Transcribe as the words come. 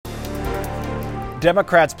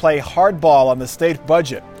Democrats play hardball on the state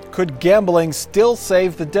budget. Could gambling still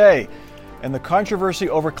save the day? And the controversy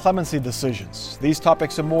over clemency decisions. These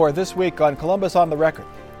topics and more this week on Columbus on the Record.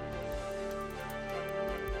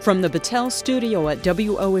 From the Battelle studio at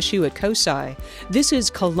WOSU at COSI, this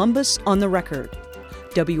is Columbus on the Record,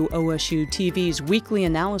 WOSU TV's weekly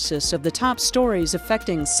analysis of the top stories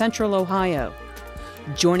affecting Central Ohio.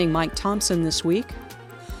 Joining Mike Thompson this week,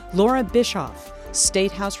 Laura Bischoff,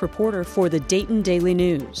 State House reporter for the Dayton Daily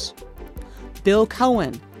News, Bill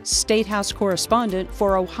Cohen, State House correspondent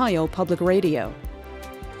for Ohio Public Radio,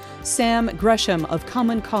 Sam Gresham of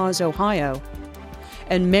Common Cause Ohio,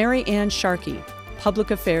 and Mary Ann Sharkey,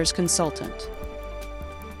 Public Affairs Consultant.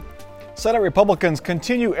 Senate Republicans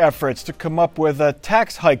continue efforts to come up with a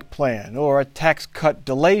tax hike plan or a tax cut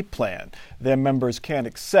delay plan their members can't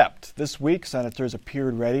accept. This week, senators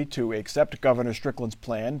appeared ready to accept Governor Strickland's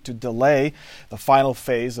plan to delay the final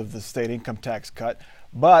phase of the state income tax cut,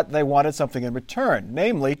 but they wanted something in return,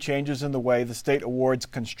 namely changes in the way the state awards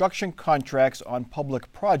construction contracts on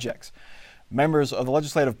public projects. Members of the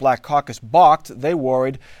Legislative Black Caucus balked. They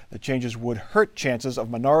worried the changes would hurt chances of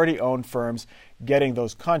minority-owned firms getting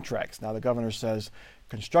those contracts. Now the governor says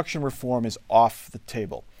construction reform is off the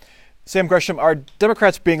table. Sam Gresham, are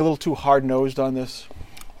Democrats being a little too hard-nosed on this?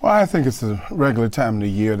 Well, I think it's a regular time of the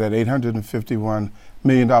year that $851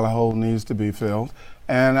 million hole needs to be filled.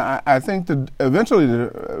 And I think that eventually the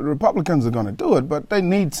Republicans are going to do it, but they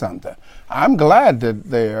need something. I'm glad that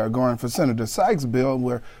they are going for Senator Sykes' bill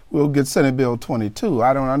where we'll get Senate Bill 22.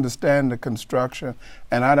 I don't understand the construction,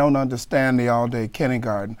 and I don't understand the all-day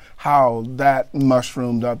kindergarten, how that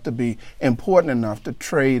mushroomed up to be important enough to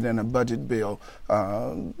trade in a budget bill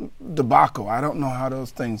debacle. I don't know how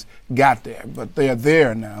those things got there, but they are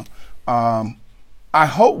there now. I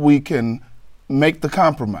hope we can make the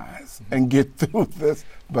compromise and get through this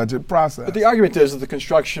budget process. But the argument is that the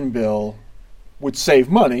construction bill would save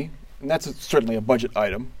money, and that's certainly a budget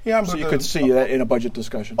item. Yeah, so you could see that in a budget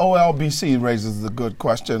discussion. OLBC raises a good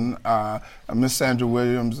question. Ms. Sandra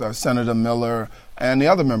Williams, Senator Miller, and the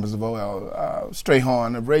other members of OL,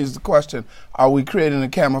 Strayhorn, have raised the question, are we creating a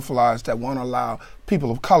camouflage that won't allow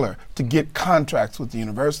people of color to get contracts with the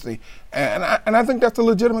university? And I think that's a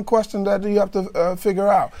legitimate question that you have to figure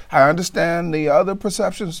out. I understand the other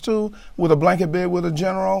perceptions, too. With a blanket bid with a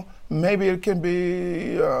general, maybe it can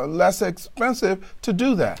be less expensive to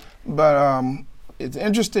do that. But it's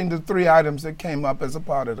interesting, the three items that came up as a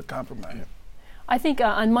part of the compromise. Yeah. I think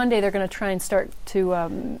on Monday they're going to try and start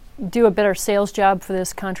to do a better sales job for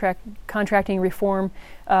this contracting reform.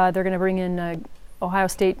 They're going to bring in Ohio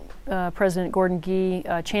State President Gordon Gee,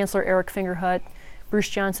 Chancellor Eric Fingerhut, Bruce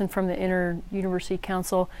Johnson from the Inter-University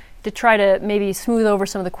Council to try to maybe smooth over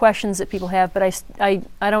some of the questions that people have. But I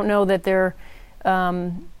don't know that they're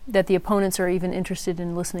that the opponents are even interested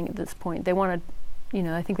in listening at this point. They want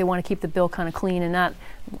to, I think they want to keep the bill kind of clean and not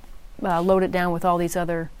load it down with all these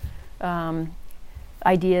other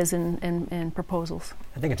ideas and proposals.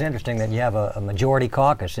 I think it's interesting that you have a majority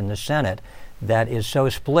caucus in the Senate that is so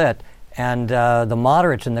split, and the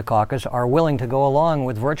moderates in the caucus are willing to go along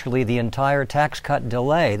with virtually the entire tax cut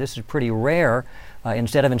delay. This is pretty rare.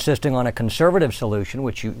 Instead of insisting on a conservative solution,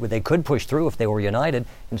 which they could push through if they were united,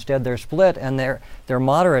 instead they're split, and their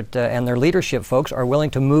moderate and their leadership folks are willing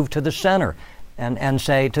to move to the center and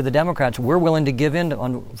say to the Democrats, we're willing to give in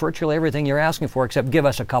on virtually everything you're asking for, except give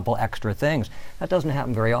us a couple extra things. That doesn't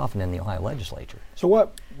happen very often in the Ohio legislature. So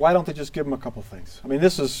why don't they just give them a couple things? I mean,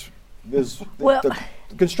 this is the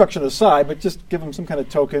construction aside, but just give them some kind of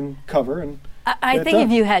token cover. And I think if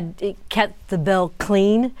you had kept the bill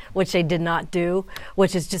clean, which they did not do,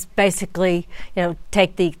 which is just basically,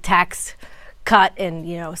 take the tax cut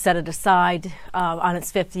and, set it aside on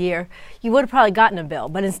its fifth year, you would have probably gotten a bill.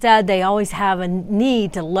 But instead, they always have a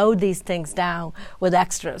need to load these things down with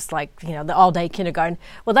extras, like, the all-day kindergarten.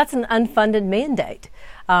 Well, that's an unfunded mandate.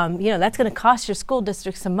 That's going to cost your school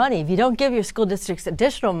district some money. If you don't give your school districts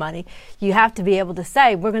additional money, you have to be able to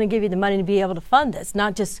say, we're going to give you the money to be able to fund this,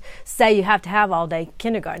 not just say you have to have all-day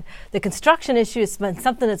kindergarten. The construction issue has been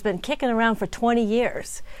something that's been kicking around for 20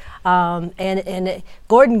 years. And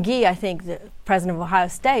Gordon Gee, I think, the president of Ohio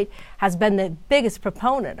State, has been the biggest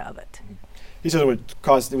proponent of it. He said it would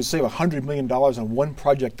save $100 million on one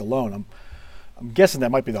project alone. I'm guessing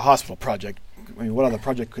that might be the hospital project. I mean, what other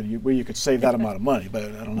project where you could save that amount of money? But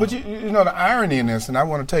I don't know. But the irony in this, and I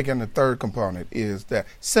want to take in the third component, is that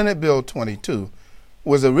Senate Bill 22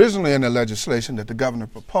 was originally in the legislation that the governor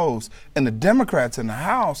proposed, and the Democrats in the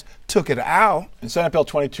House took it out. And Senate Bill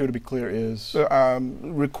 22, to be clear, is?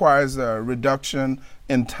 Requires a reduction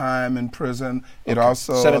in time in prison. It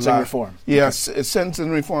also sentencing reform. Yes, it's sentencing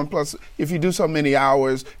reform. Plus, if you do so many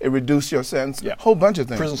hours, it reduces your sentence. Yeah. A whole bunch of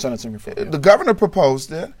things. Prison sentencing reform. Yeah. The governor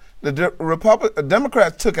proposed it. The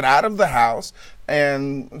Democrats took it out of the House,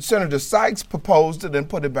 and Senator Sykes proposed it and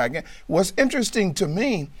put it back in. What's interesting to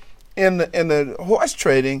me, in the horse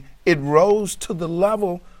trading, it rose to the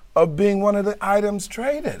level of being one of the items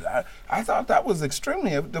traded. I thought that was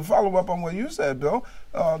extremely, to follow up on what you said, Bill,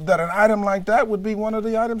 that an item like that would be one of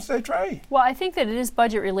the items they trade. Well, I think that it is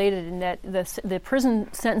budget related in that the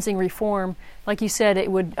prison sentencing reform, like you said,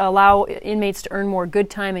 it would allow inmates to earn more good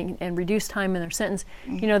time and reduce time in their sentence.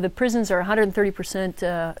 You know, the prisons are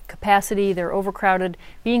 130% capacity, they're overcrowded.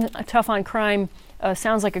 Being tough on crime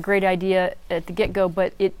sounds like a great idea at the get-go,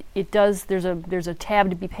 but it does, there's a tab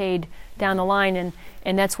to be paid down the line,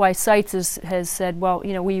 and that's why Seitz has said, well,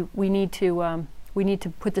 you know, we need to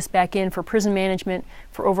put this back in for prison management,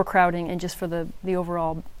 for overcrowding, and just for the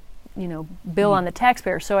overall, you know, bill on the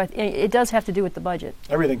taxpayer. So it does have to do with the budget.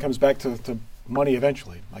 Everything comes back to money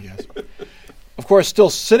eventually, I guess. Of course, still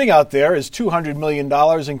sitting out there is $200 million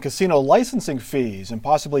in casino licensing fees and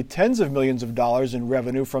possibly tens of millions of dollars in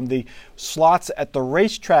revenue from the slots at the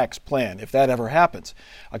racetracks plan, if that ever happens.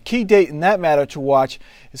 A key date in that matter to watch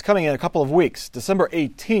is coming in a couple of weeks. December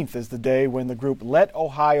 18th is the day when the group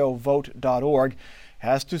LetOhioVote.org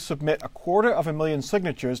has to submit 250,000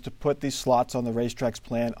 signatures to put these slots on the racetracks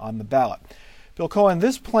plan on the ballot. Bill Cohen,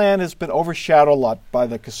 this plan has been overshadowed a lot by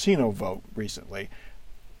the casino vote recently.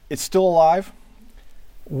 It's still alive?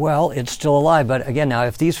 Well, it's still alive, but again, now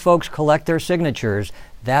if these folks collect their signatures,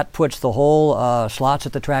 that puts the whole slots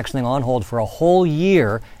at the tracks thing on hold for a whole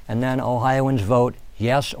year, and then Ohioans vote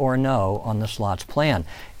yes or no on the slots plan.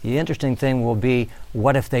 The interesting thing will be,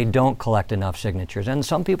 what if they don't collect enough signatures? And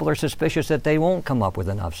some people are suspicious that they won't come up with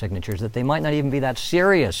enough signatures, that they might not even be that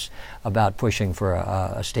serious about pushing for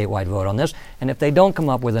a statewide vote on this. And if they don't come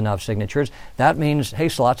up with enough signatures, that means, hey,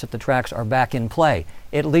 slots at the tracks are back in play,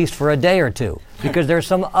 at least for a day or two, because there's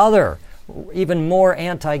some other, even more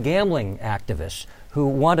anti-gambling activists who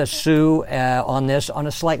want to sue on this on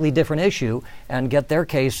a slightly different issue and get their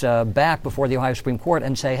case back before the Ohio Supreme Court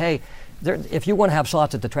and say, hey, if you want to have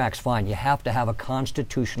slots at the tracks, fine. You have to have a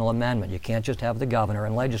constitutional amendment. You can't just have the governor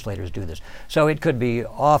and legislators do this. So it could be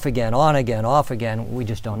off again, on again, off again. We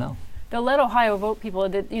just don't know. The Let Ohio Vote people,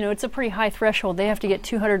 you know, it's a pretty high threshold. They have to get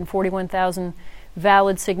 241,000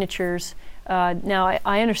 valid signatures. Now,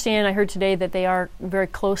 I understand, I heard today that they are very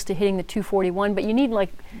close to hitting the 241, but you need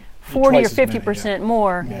like 40 or 50%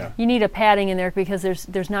 more. Yeah. You need a padding in there because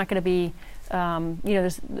there's not going to be, you know,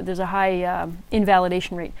 there's a high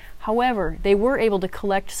invalidation rate. However, they were able to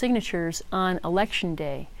collect signatures on election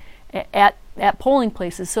day at polling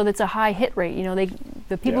places, so that's a high hit rate. You know,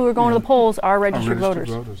 the people who are going to the polls are registered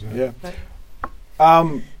voters. Yeah.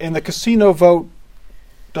 And the casino vote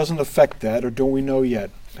doesn't affect that, or don't we know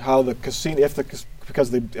yet how the casino,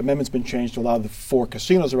 because the amendment's been changed to allow the 4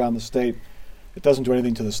 casinos around the state, it doesn't do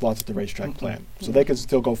anything to the slots at the racetrack plan. So they can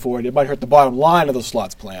still go forward. It might hurt the bottom line of the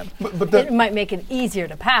slots plan. But it might make it easier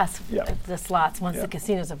to pass the slots once Yeah. the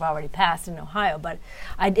casinos have already passed in Ohio. But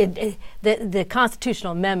the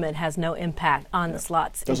constitutional amendment has no impact on the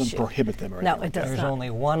slots Doesn't issue. prohibit them or anything. No, like it does that. There's not. only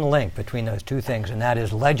one link between those two things, and that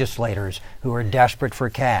is legislators who are desperate for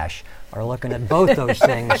cash are looking at both those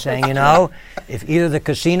things, saying, you know, if either the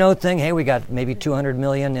casino thing, hey, we got maybe $200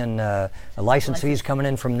 million in license fees coming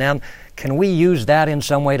in from them, can we use that in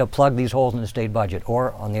some way to plug these holes in the state budget?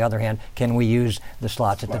 Or, on the other hand, can we use the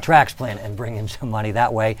slots at the tracks plan and bring in some money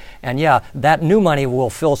that way? And yeah, that new money will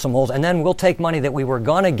fill some holes, and then we'll take money that we were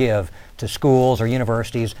going to give to schools or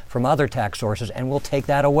universities from other tax sources, and we'll take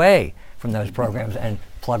that away from those programs and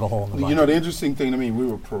plug a hole in the budget. You know, the interesting thing to me, we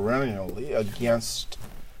were perennially against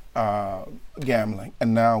gambling,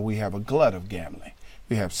 and now we have a glut of gambling.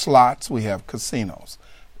 We have slots, we have casinos,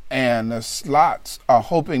 and the slots are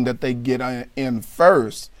hoping that they get in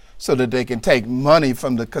first so that they can take money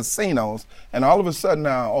from the casinos. And all of a sudden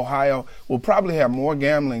now, Ohio will probably have more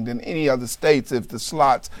gambling than any other states if the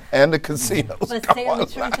slots and the casinos But come Sam, the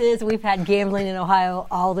truth is, we've had gambling in Ohio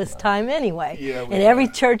all this time anyway. Yeah, we in every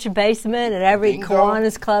have. church basement, at every Bingo.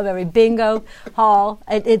 Kiwanis club, every bingo hall,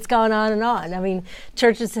 it's gone on and on. I mean,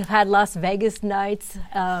 churches have had Las Vegas nights.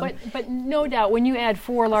 But no doubt, when you add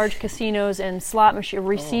 4 large casinos and slot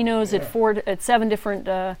racinos at 7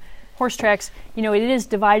 different horse tracks, you know, it is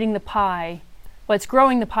dividing the pie. Well, it's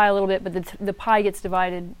growing the pie a little bit, but the pie gets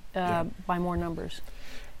divided by more numbers.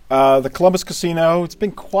 The Columbus Casino, it's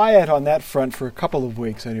been quiet on that front for a couple of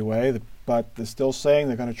weeks anyway, but they're still saying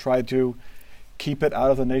they're going to try to keep it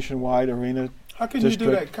out of the Nationwide Arena. How can district. you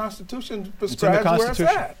do that? Constitution It's in the prescribes where Constitution.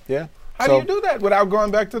 it's at. Yeah. How do you do that without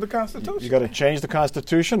going back to the Constitution? You got to change the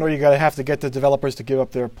Constitution, or you got to have to get the developers to give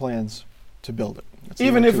up their plans to build it. That's the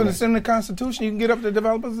Even only if two it's ways. in the Constitution, you can get up to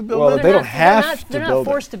developers to build Well, it? they don't have to They're build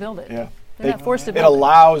not forced it. to build it. Yeah. They're not forced to It build it.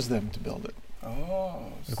 allows them to build it. Oh.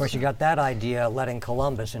 Of course, you got that idea, letting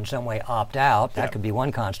Columbus in some way opt out. That Yeah. could be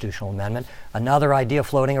one constitutional amendment. Another idea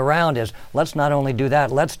floating around is let's not only do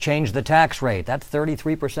that, let's change the tax rate. That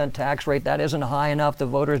 33% tax rate, that isn't high enough. The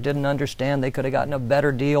voters didn't understand. They could have gotten a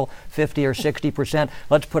better deal, 50 or 60%.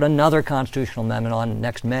 Let's put another constitutional amendment on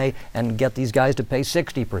next May and get these guys to pay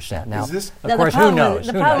 60%. Now, Is this- of Now, course, the who problem knows? with-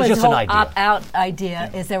 The Who problem knows? with It's the just an whole idea. opt-out idea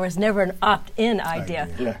is there was never an opt-in idea.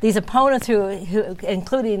 Yeah. These opponents, who,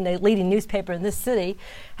 including the leading newspaper in this city,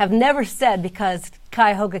 have never said because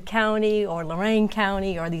Cuyahoga County or Lorain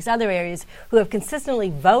County or these other areas who have consistently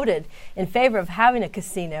voted in favor of having a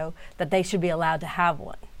casino that they should be allowed to have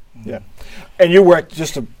one. Yeah. And you worked,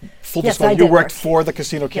 just to full Yes, disclosure, I you did worked work. for the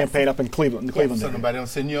casino campaign up in Cleveland. In the Cleveland So area. nobody don't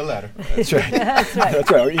send you a letter. That's right. That's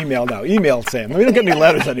right. Or email now. Email Sam. We don't get any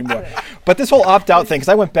letters anymore. But this whole opt-out thing, because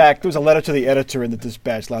I went back, there was a letter to the editor in the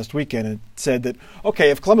Dispatch last weekend, and it said that, okay,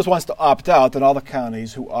 if Columbus wants to opt out, then all the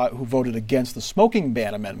counties who voted against the smoking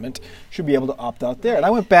ban amendment should be able to opt out there. And I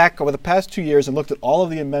went back over the past 2 years and looked at all of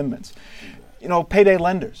the amendments. You know, payday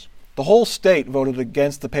lenders. The whole state voted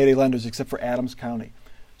against the payday lenders except for Adams County.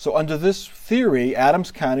 So under this theory, Adams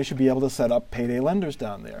County should be able to set up payday lenders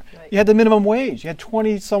down there. Right. You had the minimum wage. You had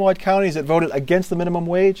 20-some-odd counties that voted against the minimum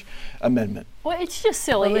wage amendment. Well, it's just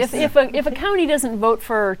silly. Well, If a county doesn't vote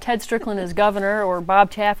for Ted Strickland as governor or Bob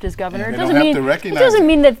Taft as governor, Yeah, it they doesn't don't have mean to recognize it doesn't it.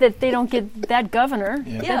 mean that they don't get that governor.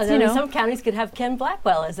 Yeah. Yeah, That's, I you mean, know. some counties could have Ken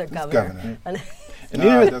Blackwell as their governor. governor. And,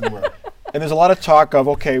 No, even- it doesn't work. and there's a lot of talk of,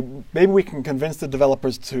 okay, maybe we can convince the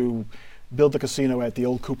developers to build the casino at the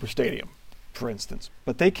old Cooper Stadium, for instance.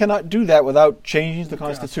 But they cannot do that without changing the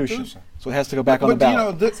Constitution. So it has to go back on the But you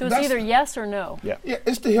ballot. know, So it's that's- either yes or no. Yeah. Yeah,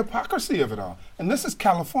 it's the hypocrisy of it all. And this is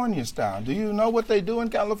California style. Do you know what they do in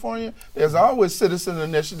California? There's always citizen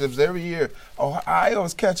initiatives every year.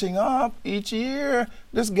 Ohio's catching up each year.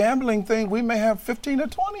 This gambling thing, we may have 15 or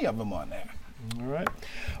 20 of them on there. All right.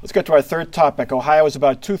 Let's get to our third topic. Ohio is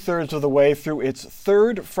about 2/3 of the way through its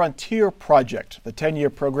Third Frontier project. The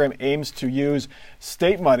 10-year program aims to use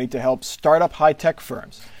state money to help start up high-tech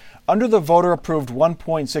firms. Under the voter-approved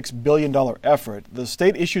 $1.6 billion effort, the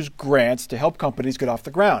state issues grants to help companies get off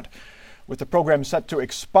the ground. With the program set to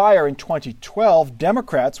expire in 2012,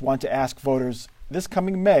 Democrats want to ask voters this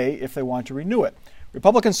coming May if they want to renew it.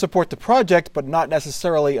 Republicans support the project, but not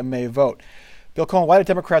necessarily a May vote. Bill Cohen, why do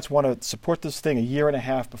Democrats want to support this thing a year and a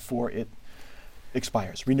half before it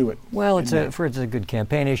expires? Renew it. Well, in it's May. a good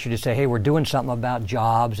campaign issue to say, hey, we're doing something about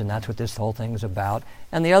jobs, and that's what this whole thing is about.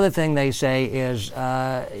 And the other thing they say is,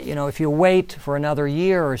 if you wait for another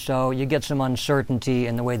year or so, you get some uncertainty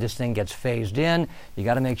in the way this thing gets phased in. You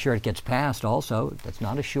got to make sure it gets passed also. That's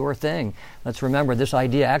not a sure thing. Let's remember, this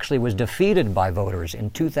idea actually was defeated by voters in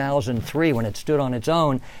 2003 when it stood on its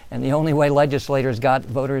own, and the only way legislators got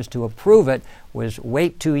voters to approve it was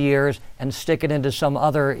wait 2 years and stick it into some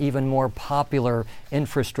other even more popular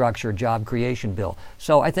infrastructure job creation bill.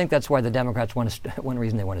 So I think that's why the Democrats one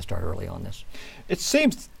reason they want to start early on this. It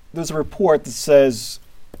seems there's a report that says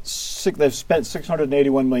they've spent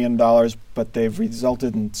 $681 million, but they've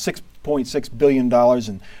resulted in $6.6 billion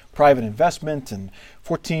in private investment and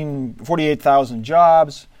 48,000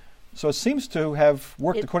 jobs. So it seems to have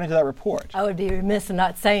worked according to that report. I would be remiss in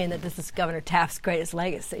not saying that this is Governor Taft's greatest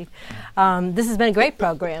legacy. This has been a great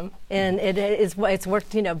program, and it's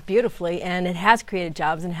worked beautifully, and it has created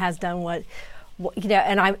jobs and has done what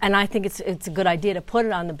and I think it's a good idea to put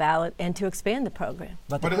it on the ballot and to expand the program.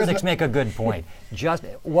 But the But critics make a good point.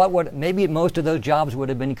 Maybe most of those jobs would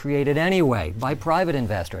have been created anyway by private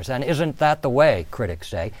investors. And isn't that the way, critics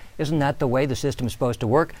say? Isn't that the way the system's supposed to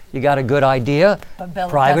work? You got a good idea. But Bill, it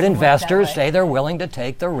Private doesn't work that investors way. say they're willing to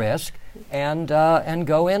take the risk and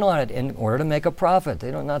go in on it in order to make a profit.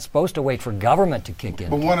 They're not supposed to wait for government to kick in.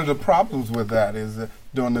 But one of the problems with that is that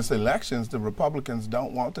during this elections, the Republicans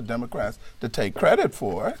don't want the Democrats to take credit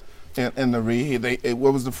for it.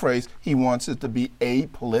 What was the phrase? He wants it to be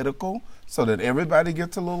apolitical so that everybody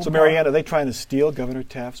gets a little. So, Marianne, are they trying to steal Governor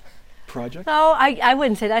Taft's project? No, I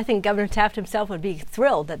wouldn't say that. I think Governor Taft himself would be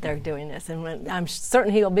thrilled that they're doing this, and I'm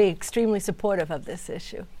certain he will be extremely supportive of this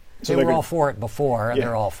issue. They were all for it before, and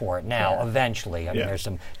they're all for it now, Yeah. eventually. I mean, Yeah. there's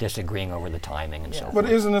some disagreeing over the timing and so But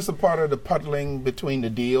forth. isn't this a part of the puddling between the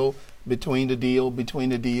deal,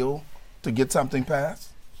 to get something passed?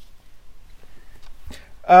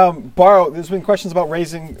 There's been questions about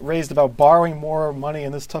raised about borrowing more money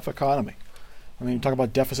in this tough economy. I mean, you talk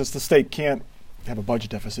about deficits. The state can't have a budget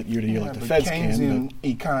deficit year to year like the feds can. Keynesian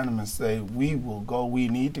economists say we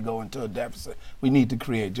need to go into a deficit. We need to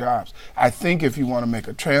create jobs. I think if you want to make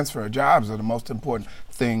a transfer, jobs are the most important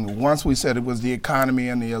thing. Once we said it was the economy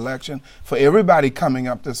and the election, for everybody coming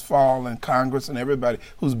up this fall in Congress and everybody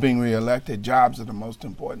who's being reelected, jobs are the most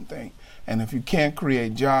important thing. And if you can't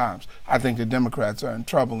create jobs, I think the Democrats are in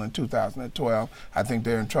trouble in 2012. I think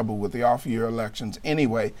they're in trouble with the off-year elections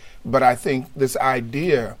anyway. But I think this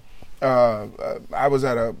idea, I was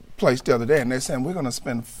at a place the other day and they're saying we're going to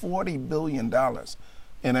spend $40 billion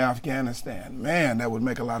in Afghanistan. Man, that would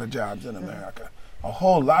make a lot of jobs in America. A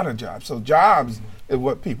whole lot of jobs. So jobs is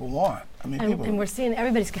what people want. I mean, and we're seeing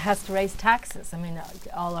everybody has to raise taxes. I mean,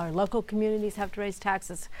 all our local communities have to raise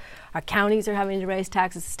taxes. Our counties are having to raise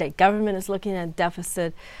taxes. The state government is looking at a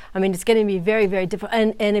deficit. I mean, it's going to be very, very difficult,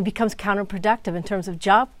 and it becomes counterproductive in terms of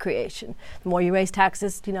job creation. The more you raise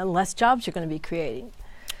taxes, the less jobs you're going to be creating.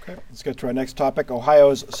 Okay, let's get to our next topic.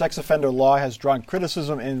 Ohio's sex offender law has drawn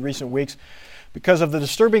criticism in recent weeks because of the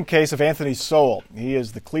disturbing case of Anthony Sowell. He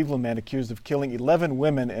is the Cleveland man accused of killing 11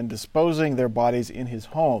 women and disposing their bodies in his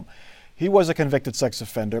home. He was a convicted sex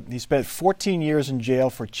offender. He spent 14 years in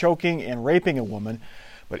jail for choking and raping a woman.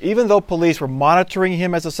 But even though police were monitoring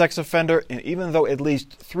him as a sex offender, and even though at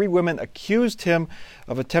least 3 women accused him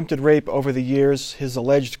of attempted rape over the years, his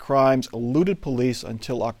alleged crimes eluded police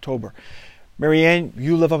until October. Marianne,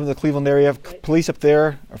 you live up in the Cleveland area. Police up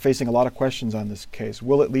there are facing a lot of questions on this case.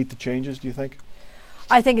 Will it lead to changes, do you think?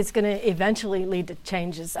 I think it's going to eventually lead to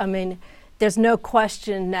changes. I mean, there's no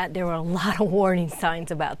question that there were a lot of warning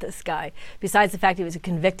signs about this guy. Besides the fact he was a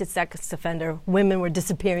convicted sex offender, women were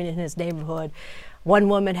disappearing in his neighborhood. One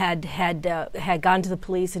woman had gone to the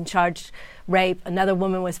police and charged rape. Another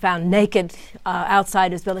woman was found naked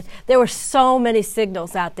outside his building. There were so many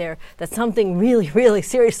signals out there that something really, really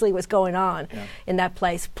seriously was going on in that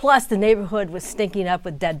place. Plus, the neighborhood was stinking up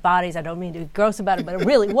with dead bodies. I don't mean to be gross about it, but it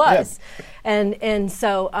really was. And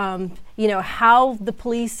so, how the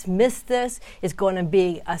police missed this is going to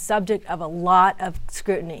be a subject of a lot of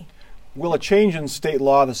scrutiny. Will a change in state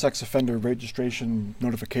law, the sex offender registration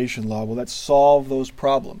notification law, will that solve those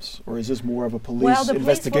problems? Or is this more of a police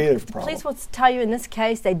investigative problem? The police will tell you in this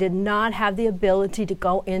case they did not have the ability to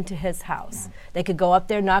go into his house. They could go up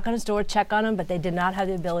there, knock on his door, check on him, but they did not have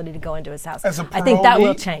the ability to go into his house. I think that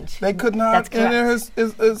will change. They could not enter his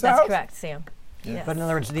house? That's correct, Sam. Yeah. Yes. But in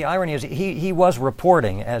other words, the irony is he was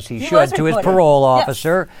reporting, as he should, to his parole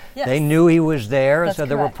officer. Yes. They knew he was there, That's so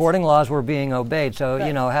the correct. reporting laws were being obeyed. So,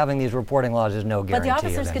 having these reporting laws is no guarantee. But the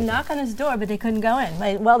officers could knock on his door, but they couldn't go in.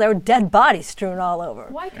 There were dead bodies strewn all over.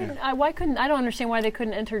 Why couldn't I don't understand why they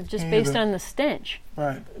couldn't enter just based on the stench.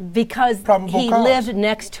 Right. Because Probable he cause. lived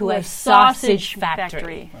next to a sausage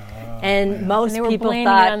factory. And most And they were people blaming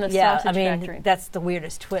thought, it on the sausage factory. that's the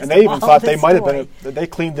weirdest twist. And they even of all thought this they might have story. been, they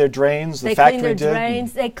cleaned their drains, the They factory cleaned their did.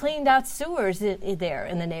 drains. They cleaned out sewers there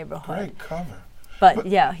in the neighborhood. Great cover. But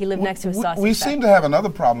he lived next to a sausage We factory. seem to have another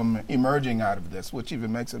problem emerging out of this, which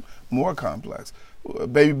even makes it more complex.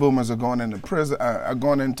 Baby boomers are going into prison, are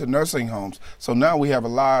going into nursing homes. So now we have a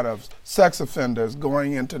lot of sex offenders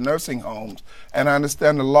going into nursing homes. And I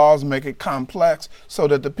understand the laws make it complex so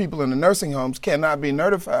that the people in the nursing homes cannot be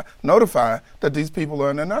notified that these people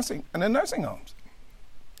are in the nursing homes.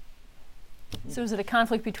 So is it a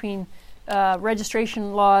conflict between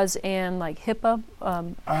registration laws and like HIPAA,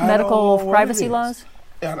 medical privacy laws?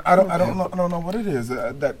 And I don't know what it is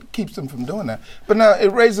that keeps them from doing that. But now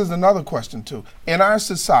it raises another question too. In our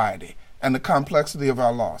society and the complexity of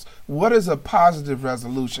our laws, what is a positive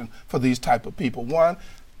resolution for these type of people? One,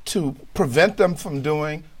 to prevent them from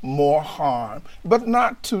doing more harm, but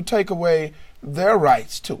not to take away their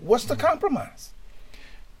rights too. What's the compromise?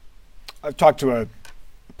 I've talked to a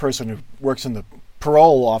person who works in the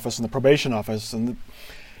parole office and the probation office, and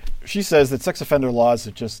she says that sex offender laws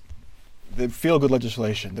are just the feel-good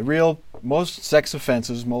legislation. Most sex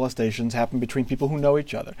offenses, molestations, happen between people who know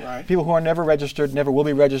each other. Right. People who are never registered, never will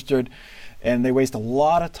be registered, and they waste a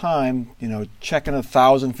lot of time, checking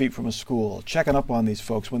 1,000 feet from a school, checking up on these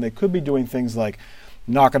folks when they could be doing things like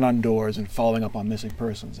knocking on doors and following up on missing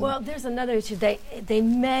persons. Well, there's another issue. They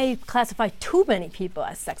may classify too many people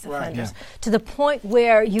as sex offenders to the point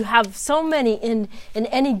where you have so many in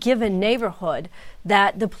any given neighborhood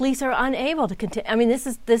that the police are unable to continue. I mean, this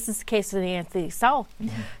is the case of the Anthony Sowell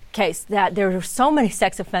case, that there were so many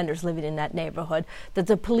sex offenders living in that neighborhood that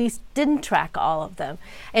the police didn't track all of them.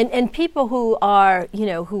 And people who are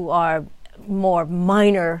more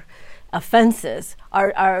minor offenses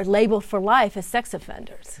are labeled for life as sex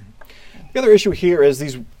offenders. The other issue here is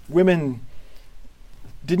these women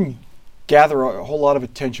didn't gather a whole lot of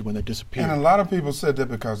attention when they disappeared. And a lot of people said that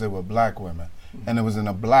because they were black women, and it was in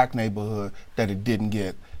a black neighborhood that it didn't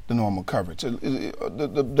get the normal coverage. The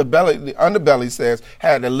underbelly says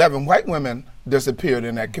had 11 white women disappeared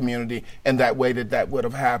in that community, and that way that would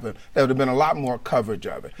have happened, there would have been a lot more coverage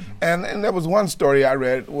of it. And there was one story I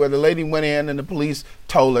read where the lady went in and the police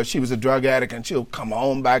told her she was a drug addict and she'll come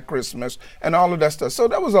home by Christmas and all of that stuff. So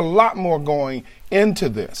there was a lot more going into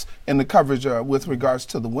this in the coverage with regards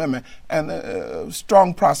to the women, and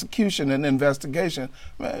strong prosecution and investigation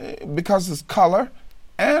because it's color,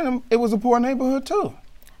 and it was a poor neighborhood too.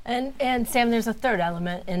 And Sam, there's a third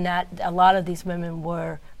element in that a lot of these women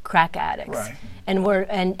were crack addicts, Right. and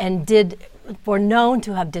were known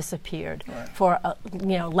to have disappeared Right. for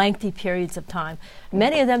lengthy periods of time.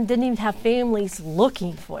 Many of them didn't even have families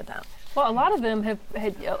looking for them. Well, a lot of them have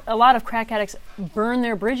had, a lot of crack addicts burn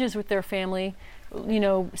their bridges with their family,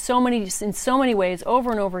 in so many ways over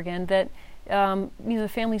and over again that the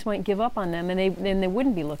families might give up on them and they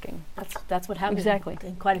wouldn't be looking. That's what happened Exactly.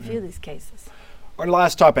 in quite a few of these cases. Our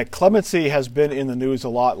last topic, clemency has been in the news a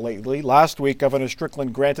lot lately. Last week, Governor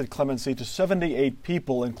Strickland granted clemency to 78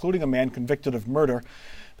 people, including a man convicted of murder.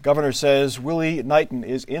 The governor says Willie Knighton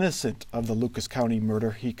is innocent of the Lucas County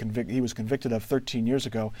murder he was convicted of 13 years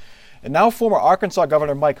ago. And now former Arkansas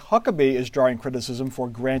Governor Mike Huckabee is drawing criticism for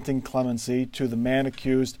granting clemency to the man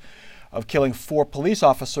accused of killing 4 police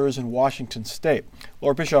officers in Washington state.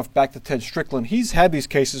 Laura Bischoff, back to Ted Strickland. He's had these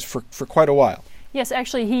cases for quite a while. Yes,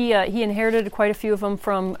 actually, he inherited quite a few of them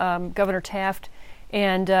from Governor Taft,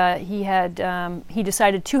 and he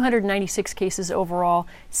decided 296 cases overall.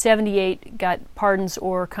 78 got pardons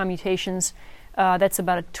or commutations. That's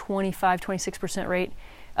about a 25-26% rate.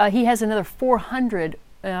 He has another 400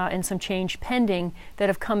 and some change pending that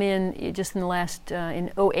have come in just in the last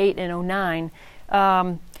in 08 and 09.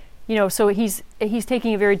 So he's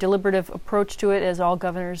taking a very deliberative approach to it, as all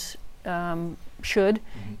governors should.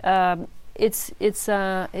 Mm-hmm.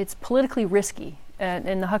 It's politically risky,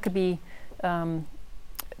 and the Huckabee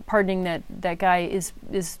pardoning that guy is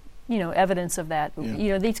evidence of that.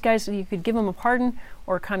 Yeah. These guys, you could give them a pardon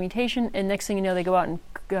or a commutation, and next thing you know, they go out and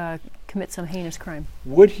commit some heinous crime.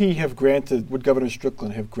 Would Governor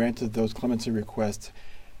Strickland have granted those clemency requests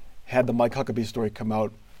had the Mike Huckabee story come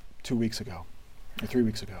out 2 weeks ago or 3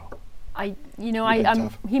 weeks ago?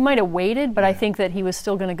 He might have waited, but Yeah. I think that he was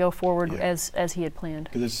still going to go forward Yeah. as he had planned.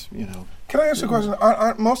 Because Can I ask you a question?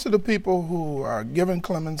 Aren't most of the people who are given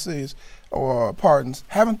clemencies or pardons,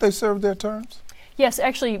 haven't they served their terms? Yes,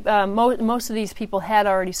 actually, most of these people had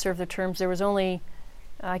already served their terms. There was only,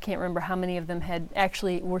 I can't remember how many of them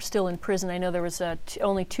were still in prison. I know there was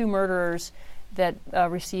only 2 murderers that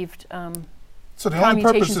received So the only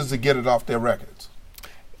purpose commutations. is to get it off their records.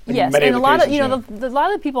 Yes, many and of a the lot cases, of a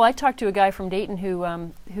lot of the people. I talked to a guy from Dayton who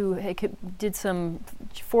did some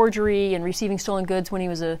forgery and receiving stolen goods when he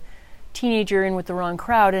was a teenager in with the wrong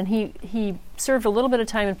crowd, and he served a little bit of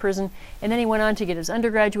time in prison, and then he went on to get his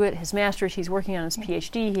undergraduate, his master's. He's working on his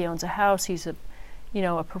PhD. He owns a house. He's a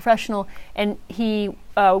professional, and he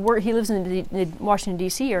lives in the Washington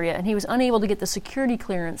D.C. area, and he was unable to get the security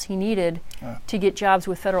clearance he needed to get jobs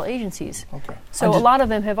with federal agencies. Okay. So a lot of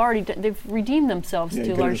them have already they've redeemed themselves Yeah, to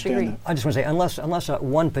you a can large understand degree. that. I just want to say, unless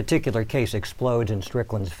one particular case explodes in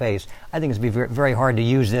Strickland's face, I think it's be very hard to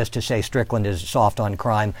use this to say Strickland is soft on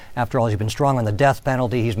crime. After all, he's been strong on the death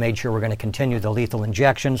penalty. He's made sure we're going to continue the lethal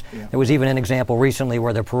injections. Yeah. There was even an example recently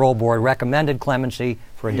where the parole board recommended clemency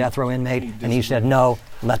for a death row inmate, and he said no,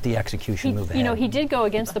 let the execution move ahead. He did go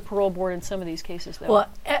against the parole board in some of these cases, though. Well,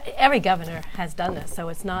 every governor has done this, so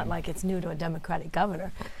it's not like it's new to a Democratic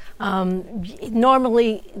governor.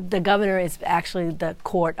 Normally, the governor is actually the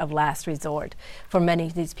court of last resort for many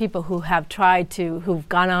of these people who have who've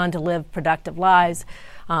gone on to live productive lives.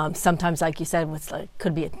 Sometimes, like you said,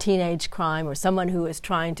 could be a teenage crime or someone who is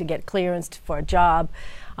trying to get clearance for a job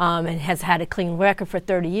and has had a clean record for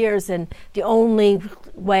 30 years, and the only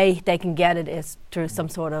way they can get it is through some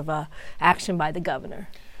sort of action by the governor.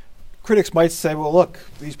 critics might say, well, look,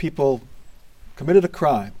 these people committed a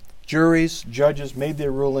crime. Juries, judges made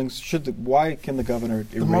their rulings. Why can the governor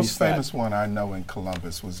erase that? The most famous one I know in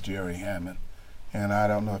Columbus was Jerry Hammond, and I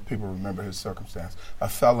don't know if people remember his circumstance. A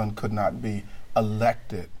felon could not be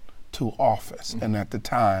elected to office, and at the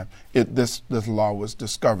time this law was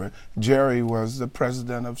discovered. Jerry was the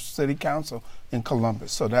president of city council in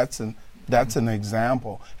Columbus, so that's an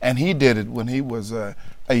example, and he did it when he was a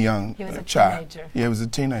young He was a child. teenager. Yeah, he was a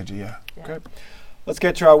teenager. Yeah. Okay. Let's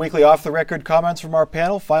get to our weekly off-the-record comments from our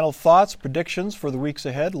panel. Final thoughts, predictions for the weeks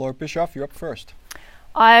ahead. Laura Bischoff, you're up first.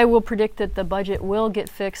 I will predict that the budget will get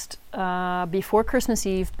fixed before Christmas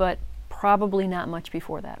Eve, but probably not much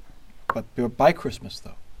before that. But by Christmas,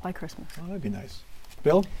 though. By Christmas. Oh, that'd be nice.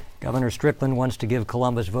 Bill? Governor Strickland wants to give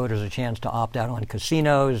Columbus voters a chance to opt out on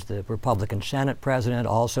casinos. The Republican Senate president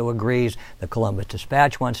also agrees. The Columbus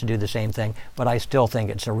Dispatch wants to do the same thing, but I still think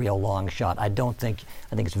it's a real long shot. I think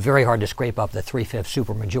it's very hard to scrape up the 3/5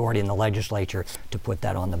 supermajority in the legislature to put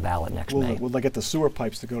that on the ballot next May. Will they get the sewer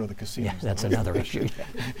pipes to go to the casinos? Yeah, that's another issue.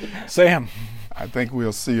 Sam? I think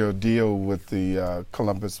we'll see a deal with the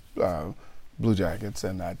Columbus Blue Jackets,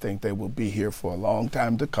 and I think they will be here for a long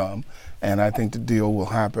time to come, and I think the deal will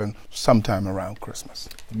happen sometime around Christmas.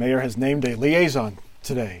 The mayor has named a liaison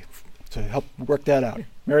today to help work that out.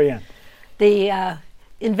 Mary Ann? The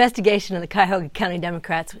investigation of the Cuyahoga County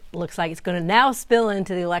Democrats looks like it's going to now spill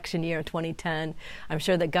into the election year of 2010. I'm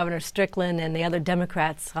sure that Governor Strickland and the other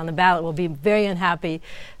Democrats on the ballot will be very unhappy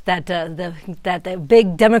that the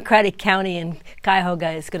big Democratic county in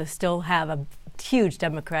Cuyahoga is going to still have a huge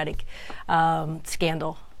Democratic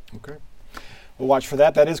scandal. Okay. We'll watch for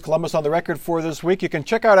that. That is Columbus on the Record for this week. You can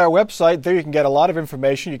check out our website. There you can get a lot of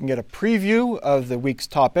information. You can get a preview of the week's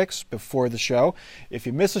topics before the show. If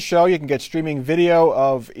you miss a show, you can get streaming video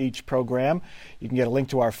of each program. You can get a link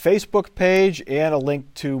to our Facebook page and a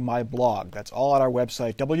link to my blog. That's all on our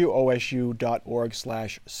website,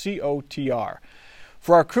 wosu.org/COTR.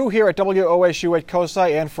 For our crew here at WOSU at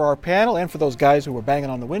COSI, and for our panel, and for those guys who were banging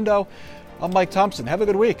on the window, I'm Mike Thompson. Have a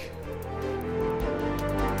good week.